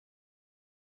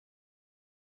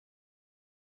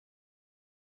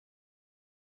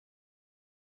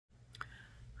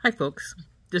Hi folks,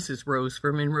 this is Rose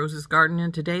from In Rose's Garden,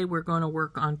 and today we're going to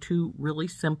work on two really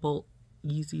simple,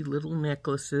 easy little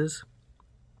necklaces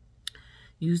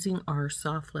using our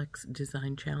SoftFlex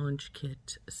Design Challenge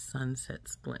Kit Sunset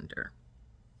Splendor.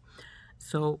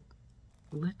 So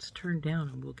let's turn down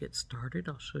and we'll get started.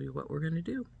 I'll show you what we're going to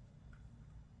do.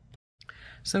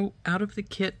 So out of the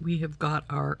kit we have got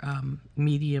our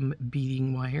medium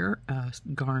beading wire,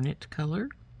 garnet color.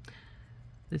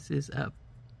 This is a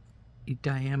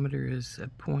diameter is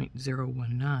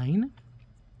 0.019,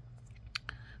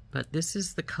 but this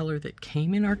is the color that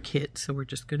came in our kit, so we're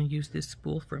just going to use this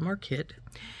spool from our kit.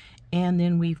 And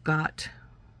then we've got,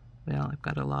 well, I've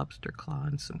got a lobster claw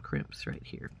and some crimps right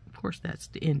here. Of course, that's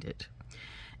to end it.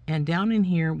 And down in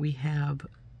here we have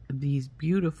these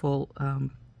beautiful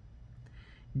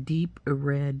deep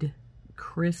red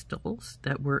crystals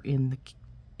that were in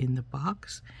the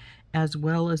box, as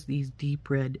well as these deep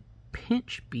red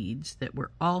pinch beads that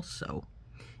were also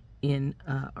in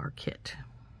our kit.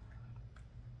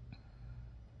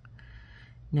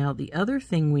 Now the other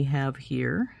thing we have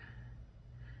here,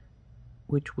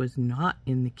 which was not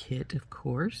in the kit of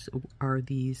course, are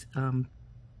these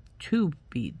tube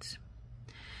beads.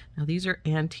 Now these are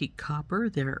antique copper,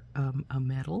 they're a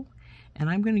metal, and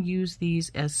I'm going to use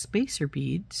these as spacer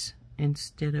beads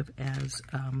instead of as,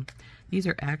 these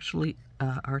are actually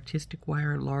artistic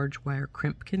wire, large wire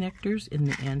crimp connectors in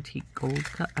the antique gold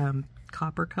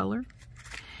copper color.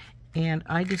 And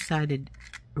I decided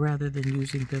rather than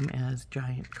using them as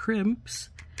giant crimps,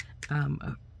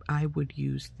 I would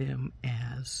use them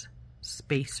as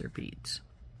spacer beads.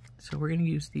 So we're going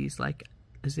to use these like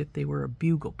as if they were a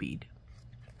bugle bead.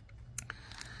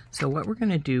 So what we're going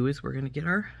to do is we're going to get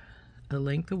a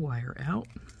length of wire out.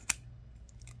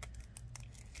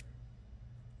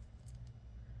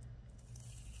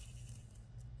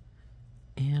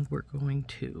 And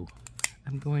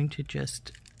I'm going to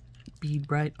just bead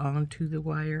right onto the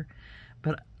wire,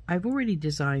 but I've already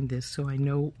designed this so I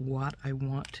know what I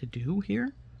want to do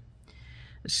here.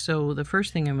 So the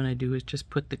first thing I'm going to do is just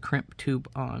put the crimp tube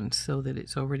on so that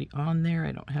it's already on there.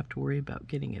 I don't have to worry about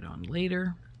getting it on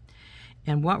later.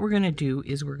 And what we're going to do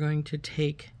is we're going to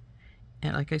take,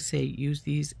 and like I say, use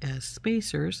these as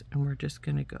spacers, and we're just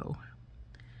going to go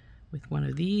with one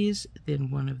of these,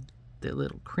 then one of the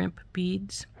little crimp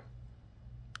beads.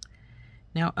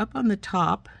 Now up on the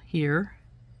top here,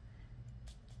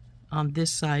 on this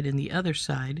side and the other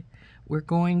side, we're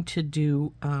going to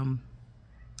do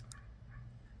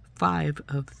 5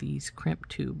 of these crimp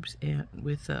tubes and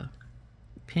with a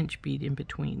pinch bead in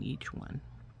between each one.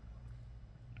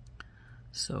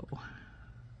 So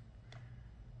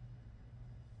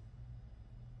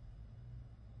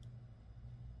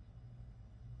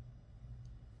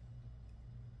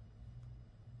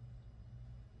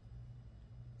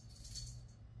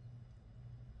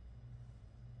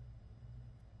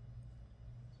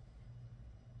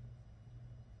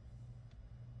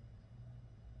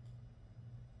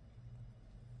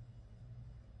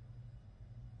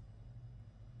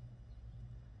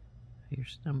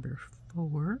here's number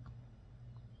 4.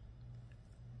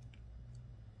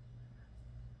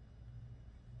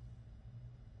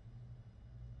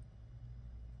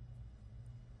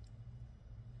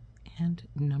 And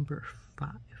number 5.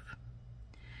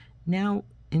 Now,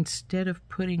 instead of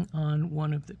putting on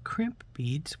one of the crimp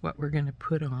beads, what we're going to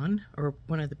put on, or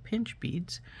one of the pinch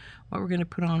beads, what we're going to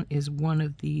put on is one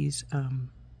of these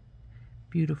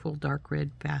beautiful dark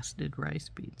red faceted rice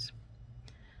beads.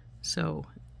 So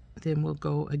then we'll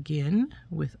go again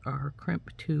with our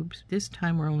crimp tubes. This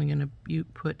time we're only going to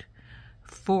put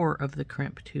 4 of the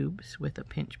crimp tubes with a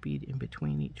pinch bead in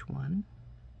between each one.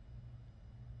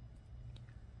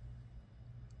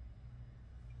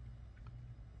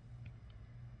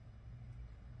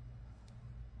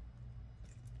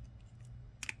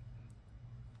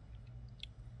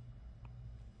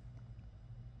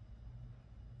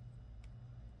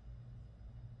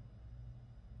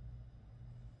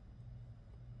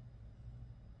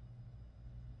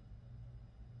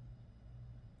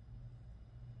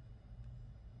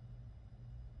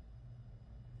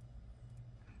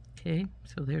 Okay,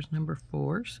 so there's number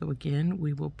 4. So again,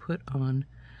 we will put on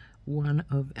one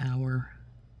of our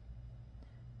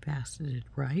faceted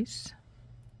rice.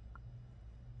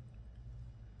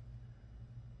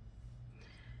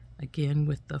 Again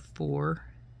with the 4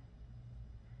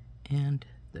 and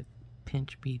the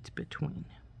pinch beads between.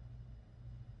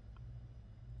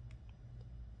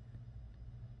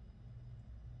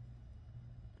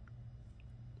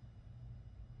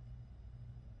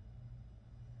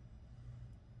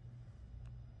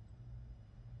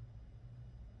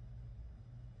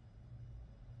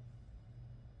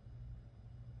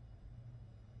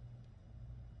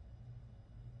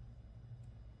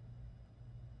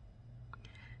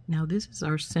 Now this is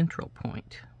our central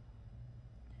point,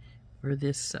 where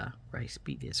this rice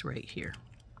bead is right here.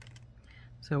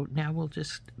 So now we'll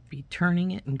just be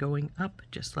turning it and going up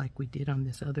just like we did on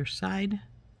this other side.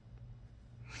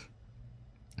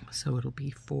 So it'll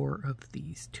be 4 of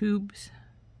these tubes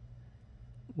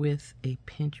with a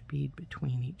pinch bead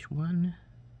between each one.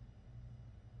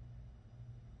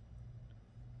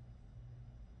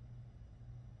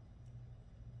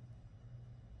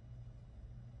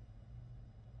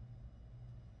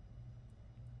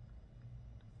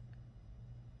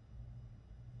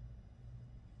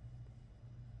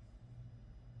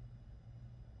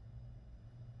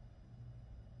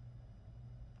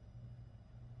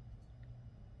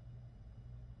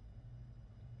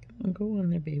 Go on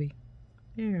there, baby.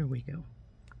 There we go.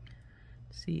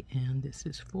 See, and this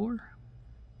is 4.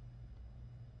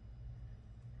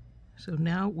 So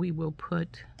now we will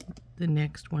put the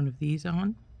next one of these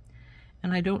on.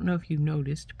 And I don't know if you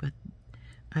noticed, but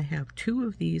I have 2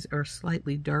 of these are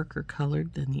slightly darker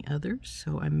colored than the others.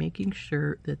 So I'm making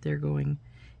sure that they're going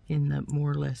in the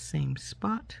more or less same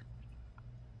spot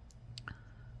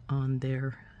on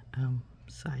their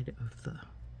side of the...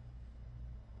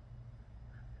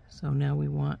 So now we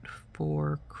want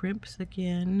 4 crimps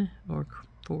again, or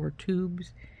 4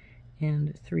 tubes,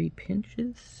 and 3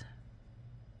 pinches.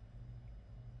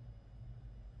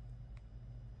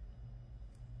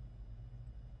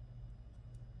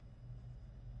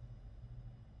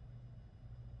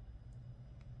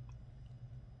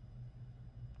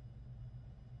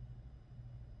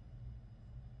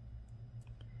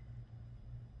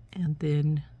 And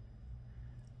then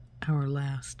our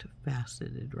last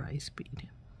faceted rice bead.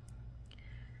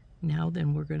 Now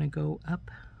then we're going to go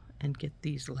up and get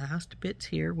these last bits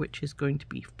here, which is going to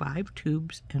be 5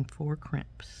 tubes and 4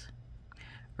 crimps.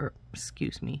 Or,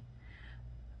 excuse me,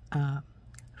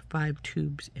 5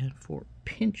 tubes and 4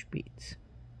 pinch beads.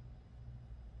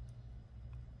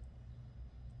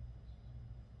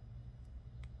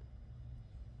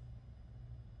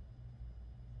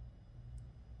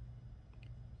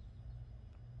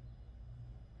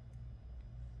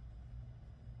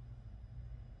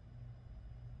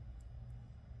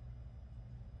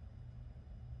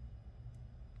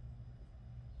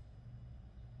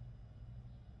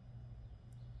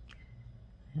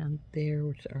 And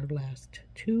there's our last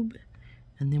tube.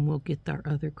 And then we'll get our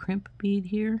other crimp bead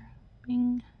here.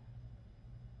 Bing.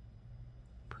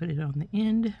 Put it on the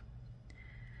end.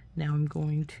 Now I'm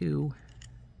going to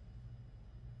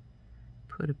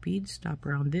put a bead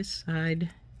stopper on this side,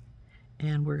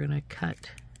 and we're going to cut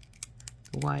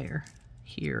the wire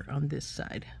here on this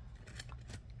side.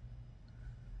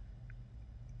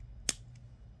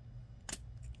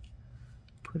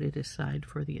 Put it aside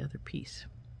for the other piece.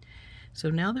 So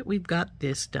now that we've got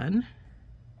this done,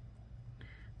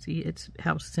 see, it's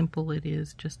how simple it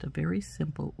is, just a very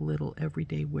simple little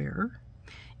everyday wearer.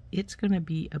 It's going to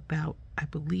be about, I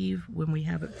believe when we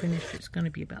have it finished, it's going to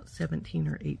be about 17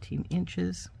 or 18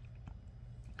 inches.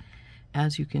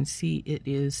 As you can see, it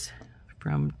is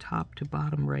from top to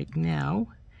bottom right now.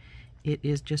 It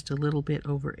is just a little bit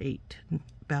over 8,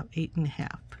 about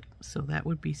 8.5. So that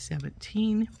would be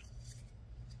 17.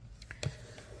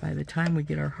 By the time we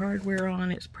get our hardware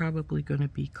on, it's probably going to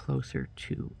be closer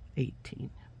to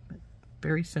 18. But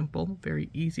very simple,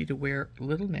 very easy to wear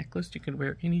little necklace. You can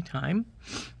wear anytime.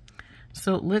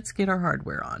 So let's get our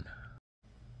hardware on.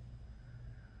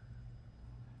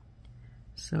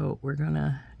 So we're going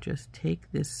to just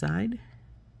take this side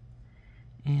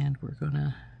and we're going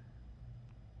to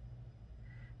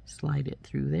slide it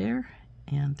through there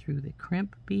and through the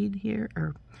crimp bead here,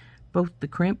 or both the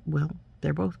crimp, well,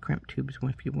 they're both crimp tubes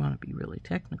if you want to be really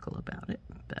technical about it.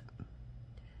 But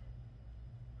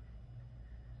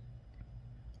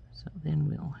so then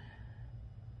we'll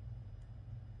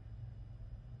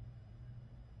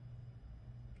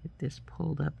get this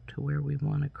pulled up to where we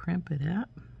want to crimp it at.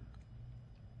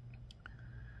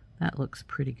 That looks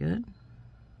pretty good.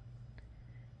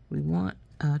 We want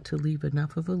to leave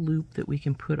enough of a loop that we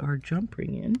can put our jump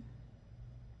ring in.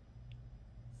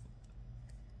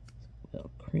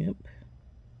 We'll crimp.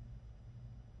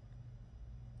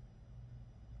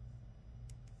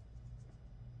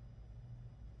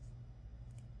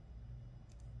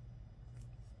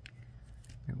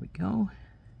 There we go.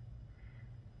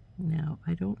 Now,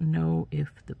 I don't know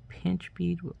if the pinch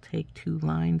bead will take 2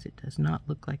 lines. It does not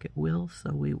look like it will,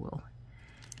 so we will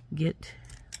get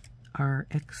our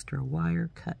extra wire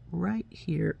cut right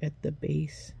here at the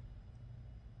base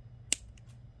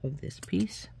of this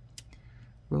piece.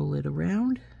 Roll it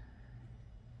around,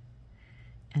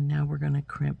 and now we're going to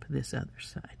crimp this other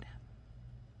side.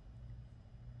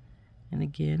 And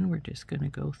again, we're just going to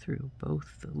go through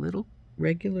both the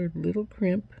regular little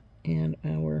crimp and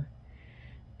our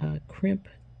crimp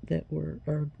that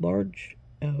our large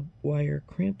wire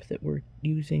crimp that we're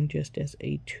using just as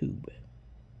a tube.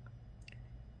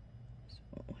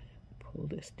 So pull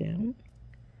this down.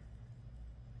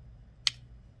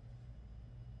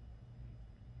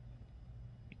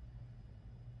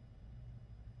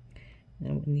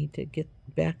 Now we need to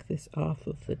back this off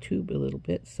of the tube a little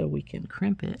bit so we can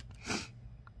crimp it.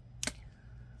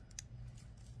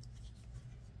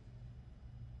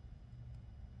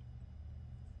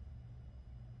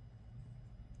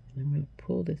 I'm going to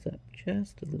pull this up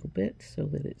just a little bit so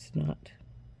that it's not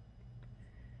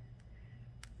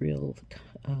real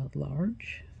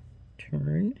large.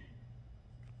 Turn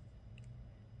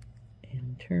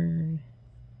and turn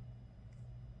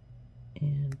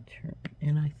and turn.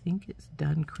 And I think it's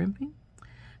done crimping.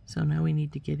 So now we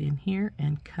need to get in here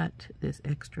and cut this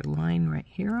extra line right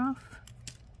here off.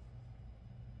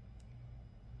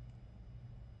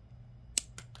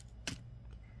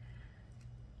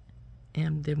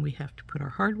 And then we have to put our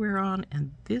hardware on,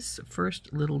 and this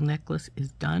first little necklace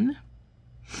is done.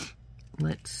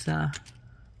 Let's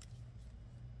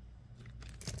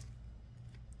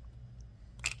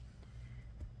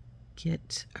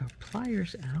get our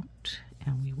pliers out,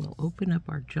 and we will open up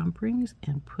our jump rings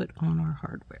and put on our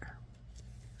hardware.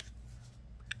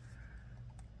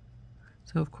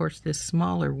 So of course this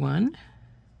smaller one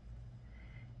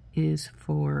is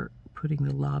for putting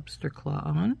the lobster claw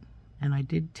on. And I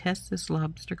did test this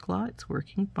lobster claw. It's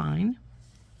working fine.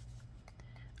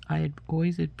 I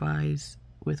always advise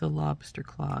with a lobster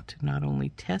claw to not only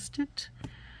test it,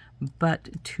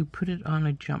 but to put it on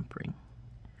a jump ring.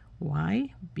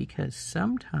 Why? Because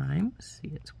sometimes,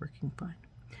 see, it's working fine.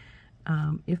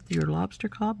 If your lobster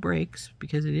claw breaks,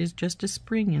 because it is just a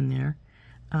spring in there,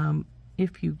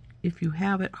 if you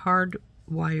have it hard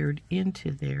wired into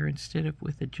there instead of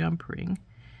with a jump ring,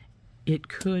 it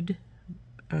could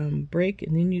break,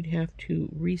 and then you'd have to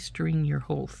restring your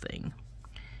whole thing.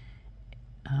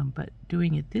 But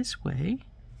doing it this way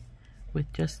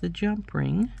with just the jump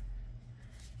ring,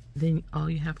 then all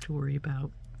you have to worry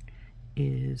about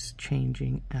is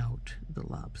changing out the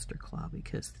lobster claw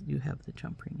because you have the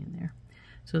jump ring in there.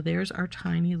 So there's our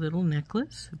tiny little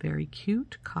necklace, very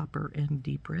cute, copper and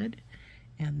deep red,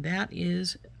 and that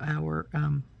is our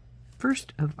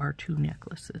first of our two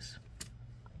necklaces.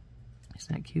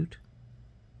 Isn't that cute?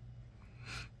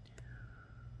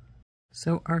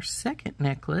 So our second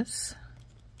necklace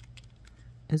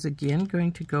is again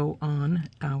going to go on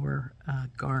our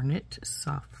garnet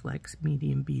SoftFlex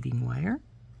medium beading wire.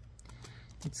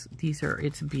 These are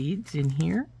its beads in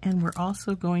here, and we're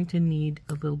also going to need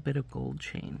a little bit of gold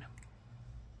chain.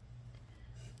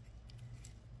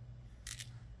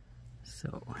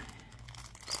 So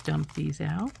dump these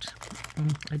out.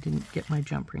 I didn't get my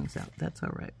jump rings out. That's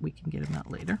all right. We can get them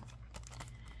out later.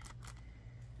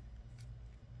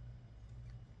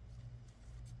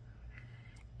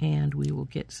 And we will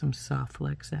get some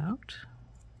SoftFlex out.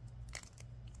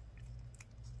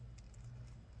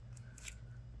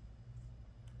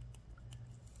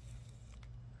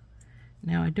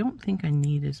 Now I don't think I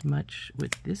need as much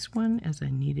with this one as I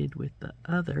needed with the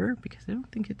other because I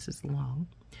don't think it's as long,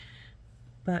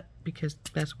 but because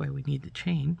that's why we need the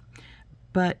chain.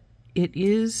 But it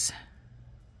is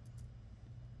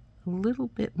a little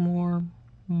bit more,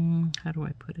 how do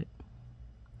I put it,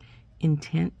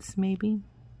 intense maybe.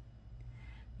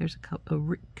 There's a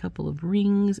couple of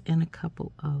rings and a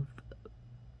couple of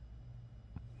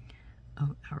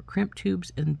our crimp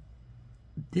tubes, and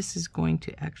this is going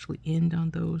to actually end on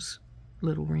those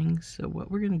little rings. So what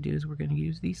we're going to do is we're going to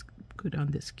use these good on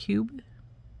this cube.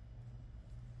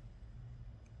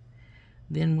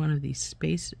 Then one of these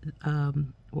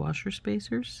washer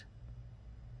spacers,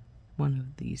 one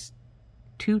of these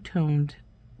two-toned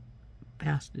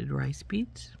faceted rice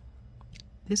beads.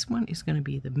 This one is going to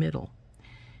be the middle.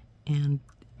 And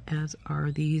as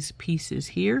are these pieces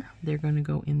here, they're going to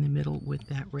go in the middle with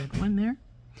that red one there.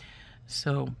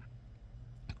 So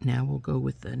now we'll go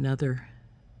with another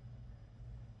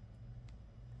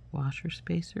washer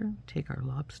spacer, take our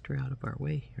lobster out of our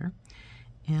way here,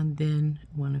 and then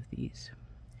one of these.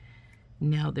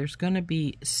 Now there's going to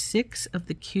be 6 of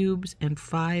the cubes and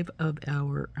 5 of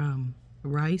our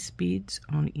rice beads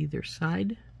on either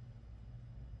side.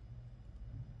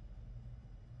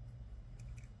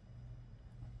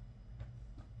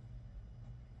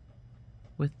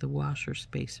 With the washer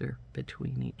spacer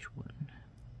between each one.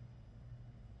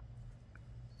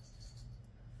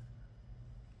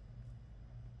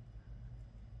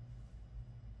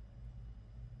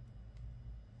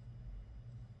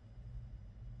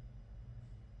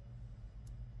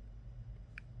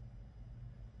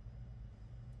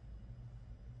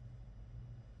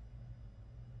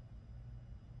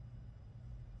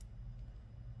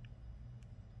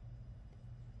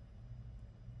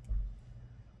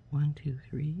 1, 2,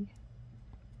 3,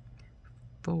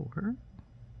 4.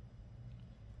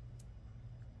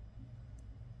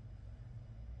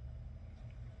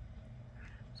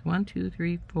 So 1, 2,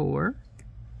 3, 4.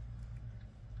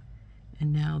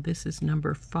 And now this is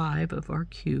number 5 of our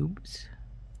cubes.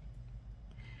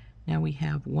 Now we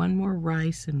have one more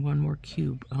rice and one more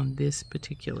cube on this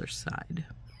particular side.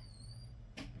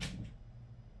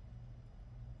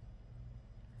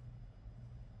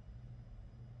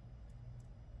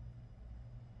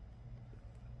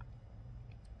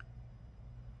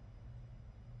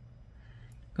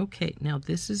 Okay, now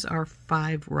this is our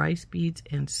 5 rice beads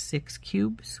and 6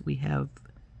 cubes. We have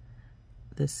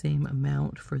the same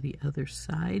amount for the other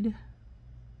side.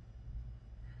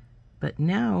 But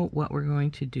now what we're going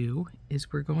to do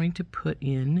is we're going to put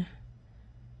in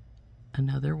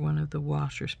another one of the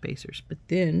washer spacers. But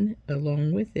then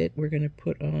along with it, we're going to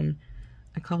put on,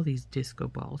 I call these disco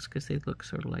balls because they look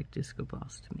sort of like disco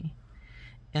balls to me.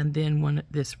 And then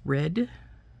this red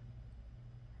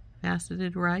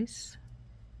faceted rice.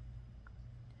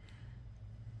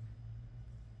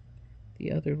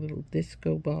 The other little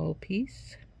disco ball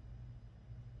piece.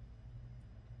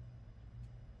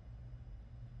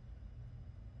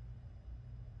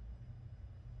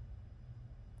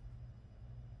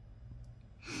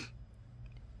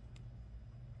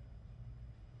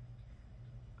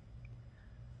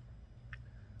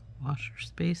 Washer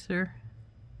spacer.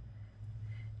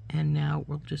 And now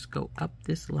we'll just go up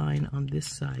this line on this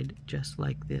side just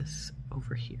like this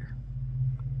over here.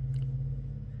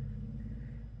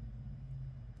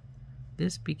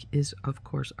 This is, of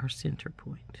course, our center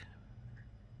point.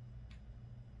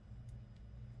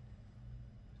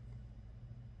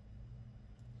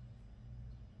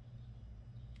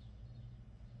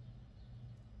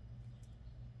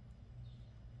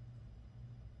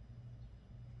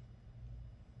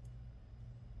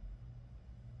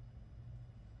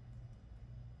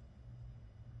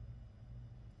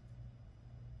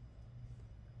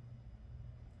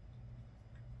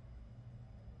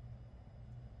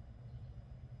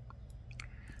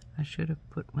 I should have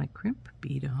put my crimp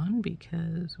bead on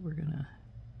because we're gonna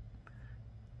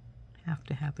have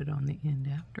to have it on the end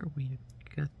after we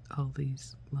got all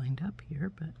these lined up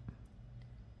here, but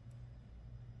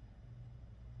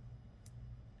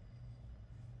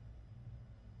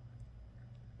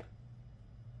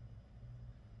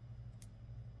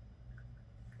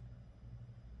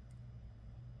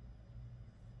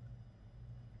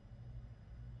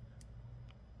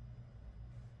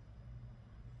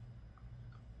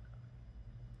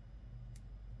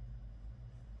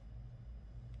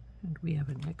and we have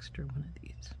an extra one of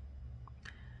these.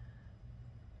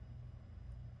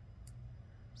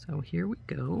 So here we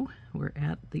go. We're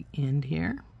at the end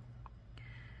here.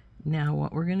 Now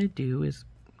what we're going to do is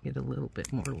get a little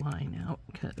bit more line out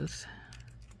because,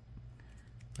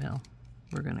 well,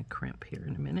 we're going to crimp here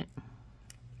in a minute.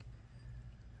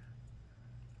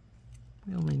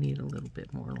 We only need a little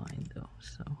bit more line though,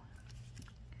 so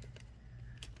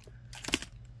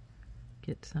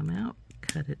get some out,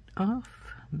 cut it off,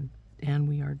 and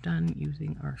we are done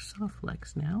using our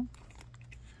SoftFlex now,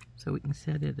 so we can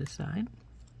set it aside.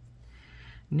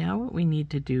 Now what we need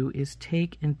to do is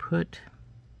take and put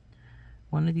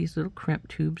one of these little crimp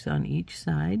tubes on each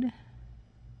side,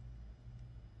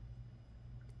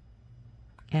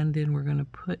 and then we're going to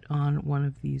put on one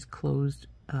of these closed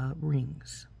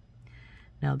rings.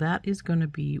 Now that is going to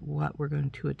be what we're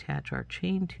going to attach our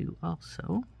chain to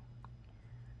also.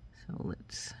 So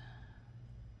let's,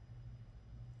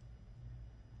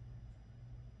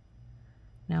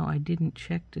 now I didn't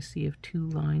check to see if 2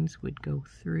 lines would go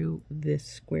through this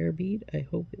square bead. I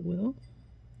hope it will.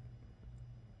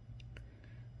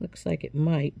 Looks like it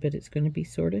might, but it's going to be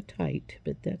sort of tight,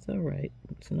 but that's all right.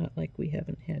 It's not like we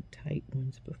haven't had tight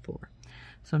ones before.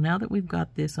 So now that we've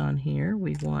got this on here,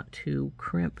 we want to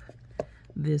crimp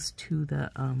this to the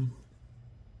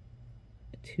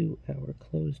to our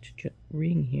closed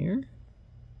ring here.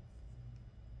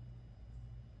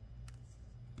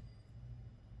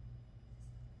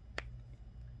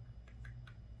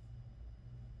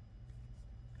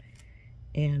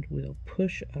 And we'll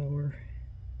push our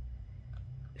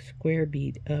square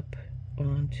bead up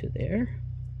onto there.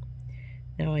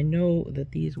 Now I know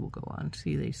that these will go on.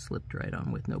 See, they slipped right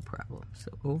on with no problem.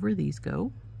 So over these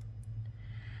go.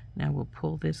 Now we'll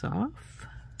pull this off.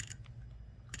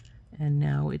 And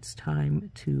now it's time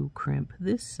to crimp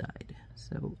this side.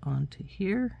 So onto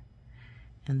here,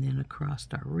 and then across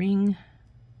our ring,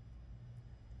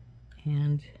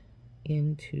 and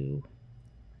into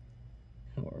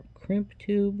our crimp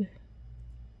tube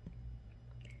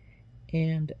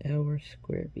and our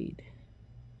square bead.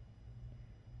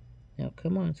 Now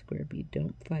come on, square bead,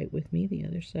 don't fight with me. The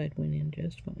other side went in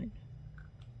just fine.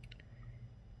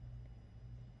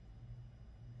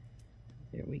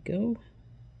 There we go.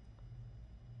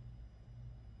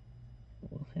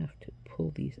 We'll have to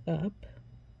pull these up.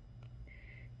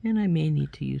 And I may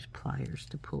need to use pliers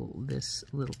to pull this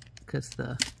little, because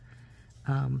the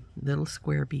little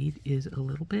square bead is a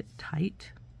little bit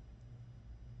tight.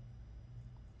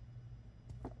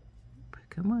 But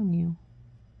come on, you.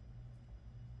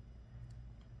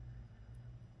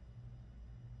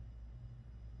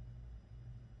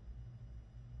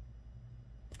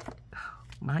 Oh,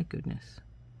 my goodness.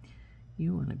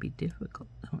 You want to be difficult,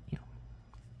 don't you?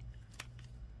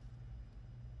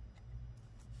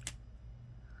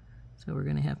 So we're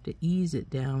going to have to ease it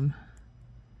down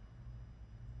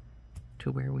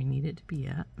to where we need it to be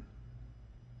at,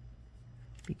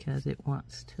 because it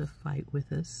wants to fight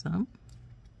with us some.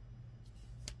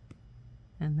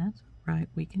 And that's all right,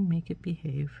 we can make it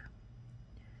behave.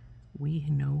 We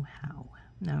know how.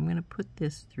 Now I'm going to put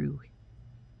this through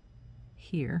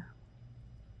here.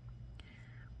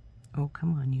 Oh,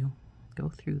 come on, you. Go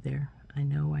through there. I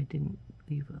know I didn't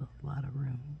leave a lot of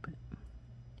room, but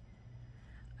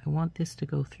I want this to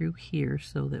go through here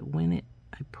so that when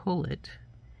I pull it,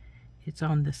 it's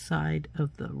on the side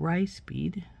of the rice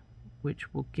bead,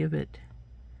 which will give it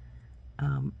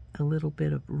a little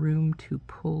bit of room to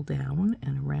pull down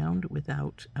and around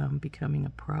without becoming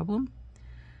a problem.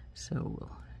 So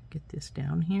we'll get this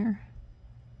down here.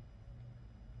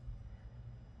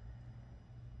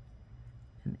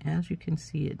 And as you can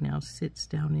see, it now sits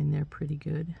down in there pretty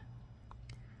good.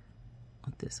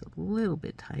 Want this a little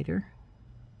bit tighter.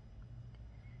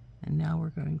 And now we're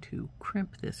going to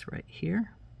crimp this right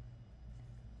here.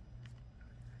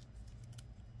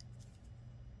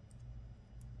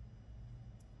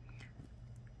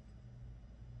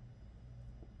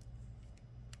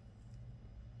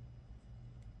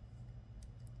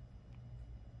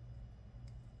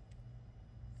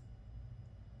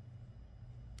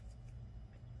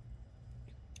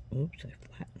 Oops, I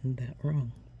flattened that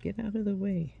wrong. Get out of the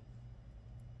way.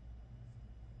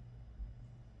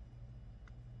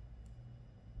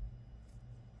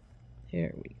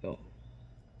 There we go.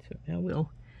 So now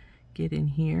we'll get in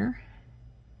here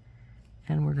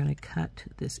and we're going to cut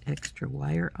this extra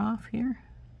wire off here.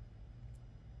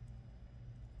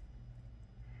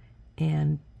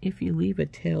 And if you leave a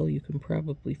tail, you can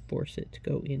probably force it to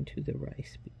go into the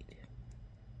rice bead.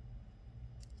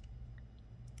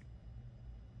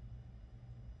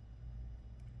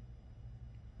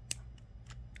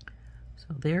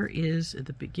 So there is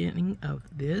the beginning of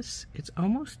this. It's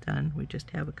almost done. We just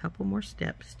have a couple more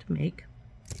steps to make.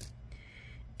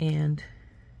 And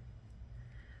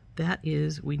that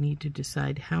is, we need to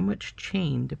decide how much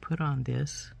chain to put on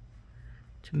this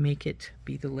to make it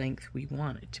be the length we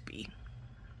want it to be.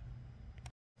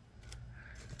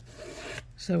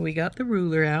 So we got the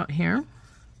ruler out here.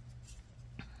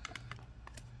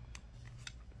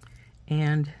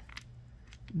 And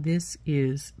this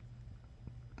is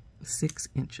 6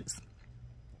 inches.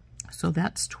 So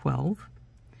that's 12.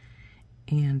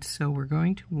 And so we're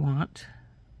going to want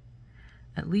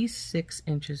at least 6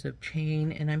 inches of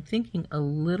chain, and I'm thinking a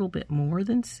little bit more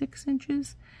than 6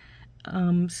 inches,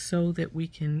 so that we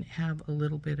can have a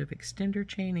little bit of extender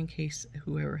chain in case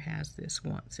whoever has this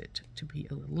wants it to be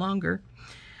a little longer.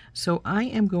 So I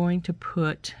am going to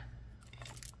put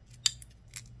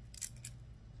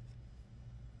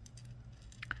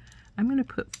I'm going to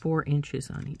put 4 inches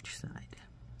on each side.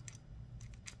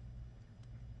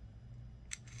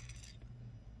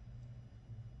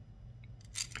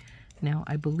 Now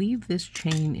I believe this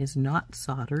chain is not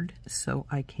soldered, so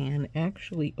I can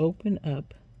actually open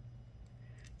up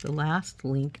the last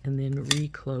link and then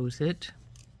reclose it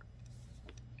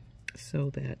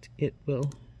so that it will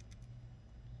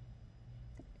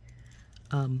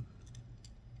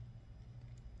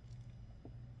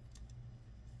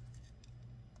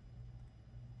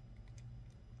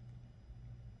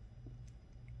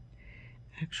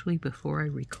actually, before I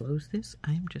reclose this,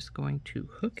 I'm just going to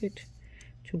hook it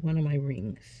to one of my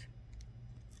rings.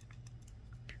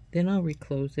 Then I'll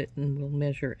reclose it and we'll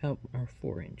measure out our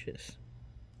 4 inches.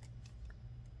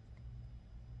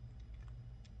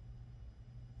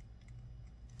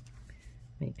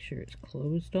 Make sure it's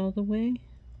closed all the way.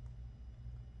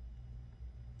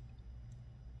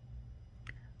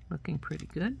 Looking pretty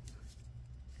good.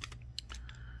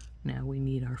 Now we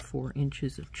need our 4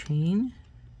 inches of chain.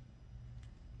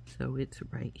 So it's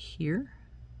right here.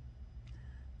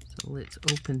 So let's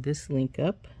open this link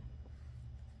up.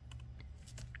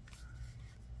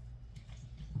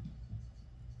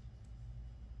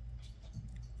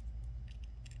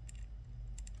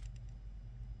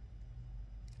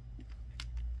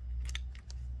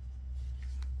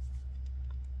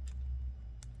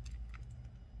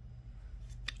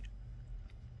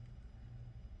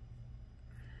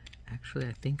 Actually,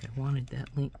 I think I wanted that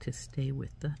link to stay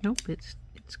with the... Nope, it's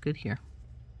good here.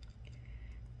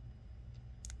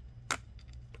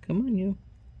 Come on, you.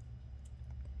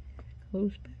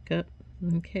 Close back up.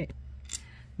 Okay.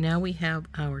 Now we have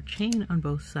our chain on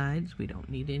both sides. We don't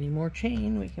need any more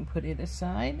chain. We can put it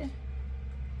aside.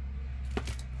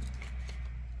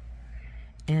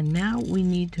 And now we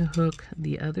need to hook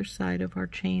the other side of our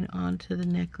chain onto the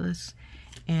necklace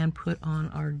and put on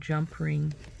our jump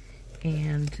ring.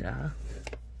 And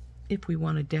if we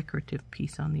want a decorative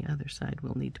piece on the other side,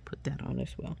 we'll need to put that on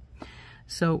as well.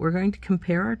 So we're going to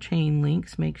compare our chain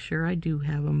links, make sure I do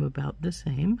have them about the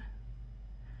same.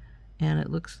 And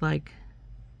it looks like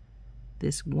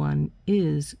this one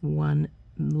is one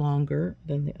longer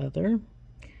than the other.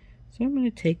 So I'm going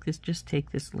to take this, just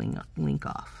take this link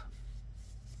off.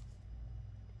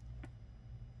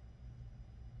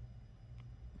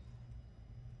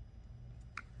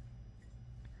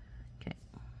 Okay.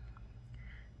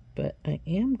 But I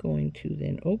am going to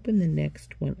then open the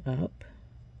next one up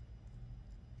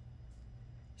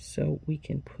so we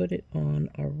can put it on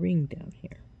our ring down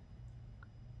here.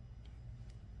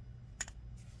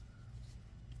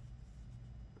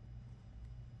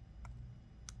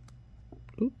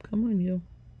 Oop, come on, you.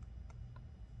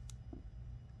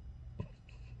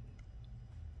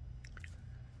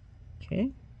 Okay.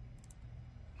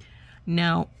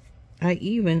 Now, I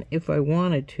even, if I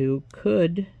wanted to,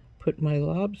 could put my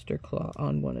lobster claw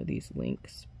on one of these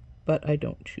links, but I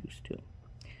don't choose to.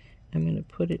 I'm going to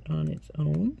put it on its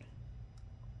own,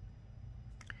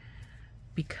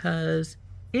 because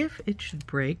if it should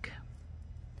break,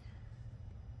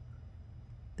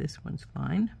 this one's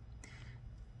fine,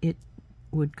 it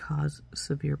would cause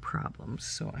severe problems.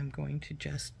 So I'm going to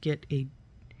just get a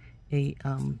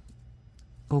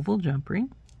oval jump ring,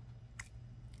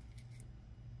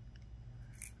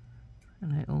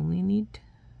 and I only need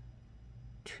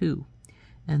 2.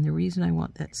 And the reason I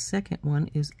want that second one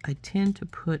is I tend to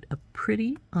put a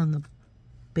pretty on the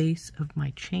base of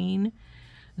my chain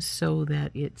so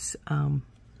that it's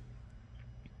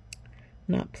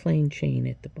not plain chain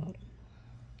at the bottom.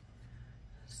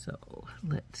 So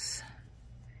let's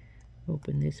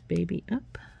open this baby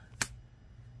up,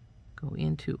 go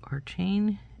into our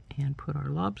chain, and put our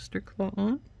lobster claw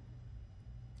on.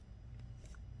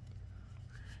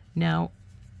 Now,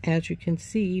 as you can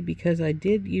see, because I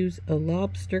did use a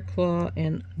lobster claw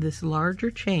and this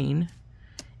larger chain,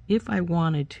 if I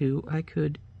wanted to, I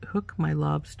could hook my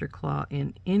lobster claw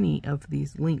in any of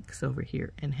these links over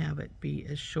here and have it be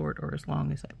as short or as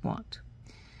long as I want.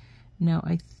 Now,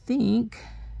 I think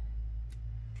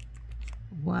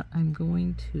what I'm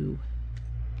going to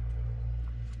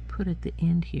put at the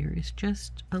end here is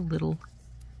just a little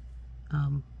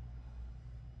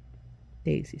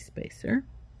daisy spacer.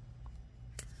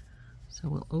 So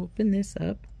we'll open this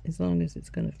up, as long as it's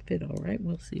going to fit all right.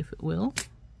 We'll see if it will.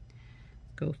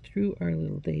 Go through our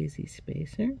little daisy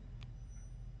spacer.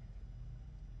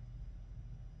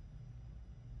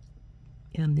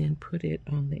 And then put it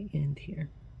on the end here.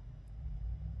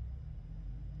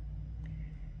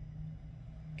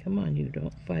 Come on, you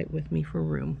don't fight with me for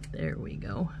room. There we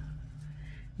go.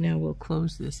 Now we'll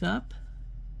close this up.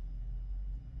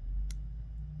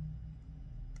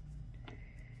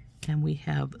 And we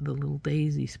have the little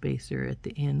daisy spacer at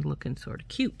the end looking sort of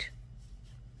cute.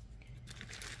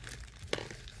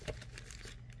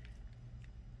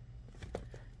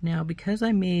 Now, because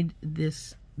I made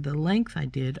this the length I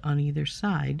did on either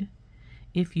side,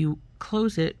 if you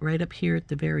close it right up here at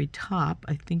the very top,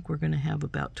 I think we're going to have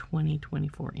about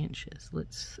 24 inches.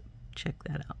 Let's check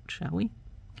that out, shall we?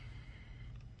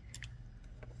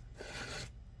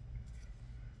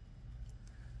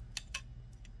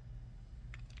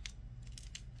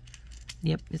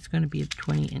 Yep, it's going to be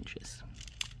 20 inches.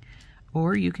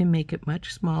 Or you can make it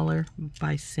much smaller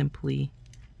by simply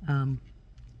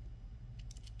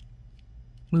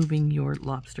moving your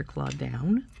lobster claw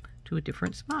down to a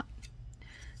different spot.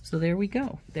 So there we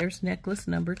go. There's necklace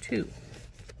number 2.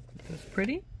 It was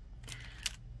pretty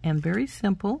and very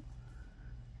simple.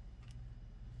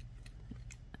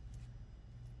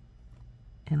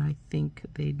 And I think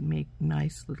they'd make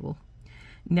nice little...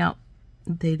 Now,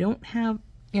 they don't have,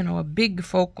 you know, a big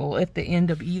focal at the end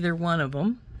of either one of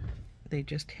them. They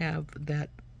just have that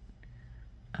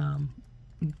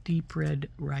deep red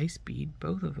rice bead,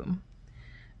 both of them.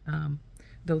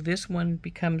 Though this one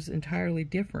becomes entirely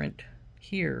different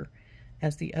here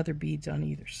as the other beads on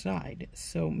either side,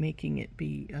 so making it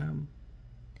be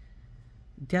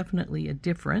definitely a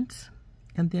difference.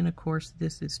 And then of course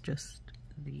this is just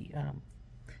the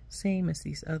same as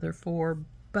these other 4,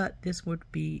 but this would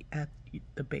be at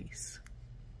the base.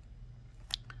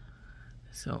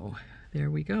 So there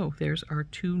we go. There's our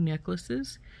 2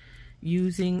 necklaces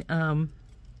using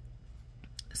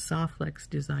SoftFlex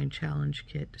Design Challenge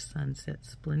Kit Sunset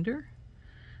Splendor.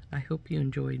 I hope you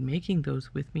enjoyed making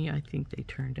those with me. I think they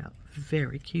turned out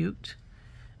very cute,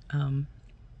 and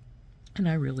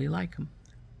I really like them.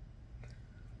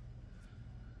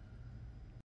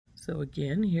 So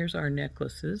again, here's our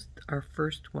necklaces. Our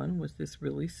first one was this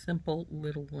really simple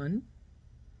little one.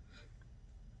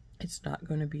 It's not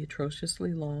going to be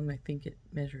atrociously long. I think it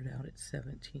measured out at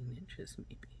 17 inches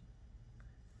maybe.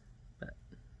 But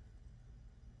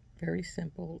very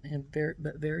simple and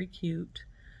very cute.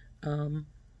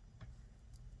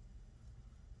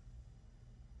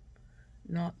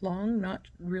 Not long, not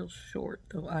real short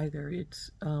though either.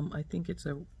 It's I think it's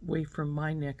away from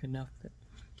my neck enough that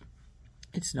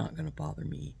it's not going to bother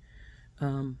me.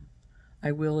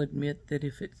 I will admit that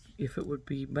if it would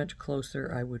be much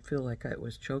closer, I would feel like it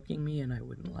was choking me and I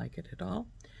wouldn't like it at all.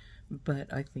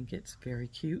 But I think it's very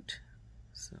cute.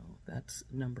 So that's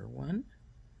number 1.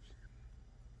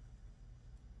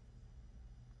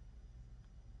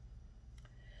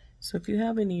 So if you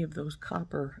have any of those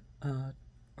copper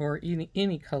or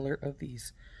any color of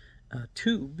these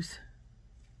tubes,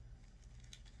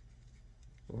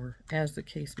 or as the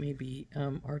case may be,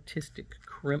 artistic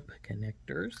crimp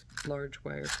connectors, large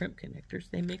wire crimp connectors,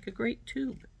 they make a great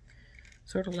tube.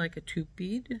 Sort of like a tube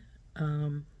bead.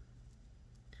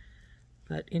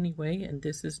 But anyway, and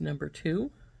this is number 2.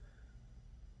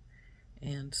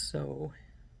 And so,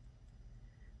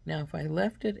 now if I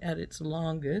left it at its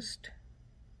longest,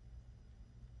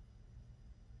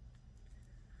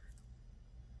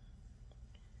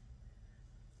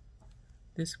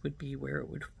 this would be where it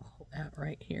would fall at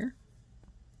right here.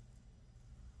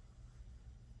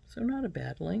 So not a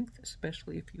bad length,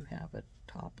 especially if you have a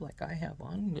top like I have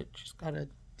on that just got a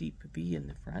deep V in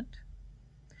the front.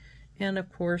 And of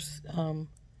course,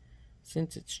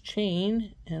 since it's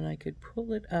chain and I could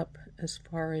pull it up as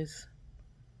far as,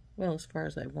 well, as far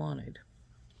as I wanted,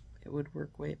 it would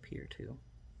work way up here too.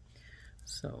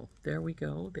 So there we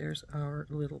go. There's our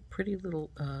little pretty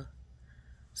little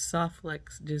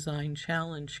SoftFlex Design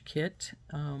Challenge Kit,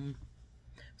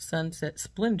 Sunset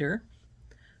Splendor.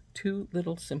 2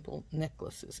 little simple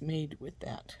necklaces made with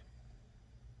that.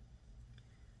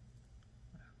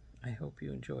 I hope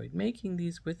you enjoyed making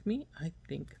these with me. I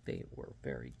think they were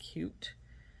very cute.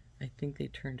 I think they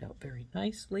turned out very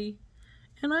nicely,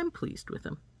 and I'm pleased with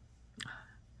them.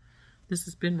 This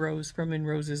has been Rose from In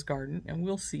Rose's Garden, and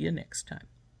we'll see you next time.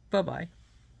 Bye-bye.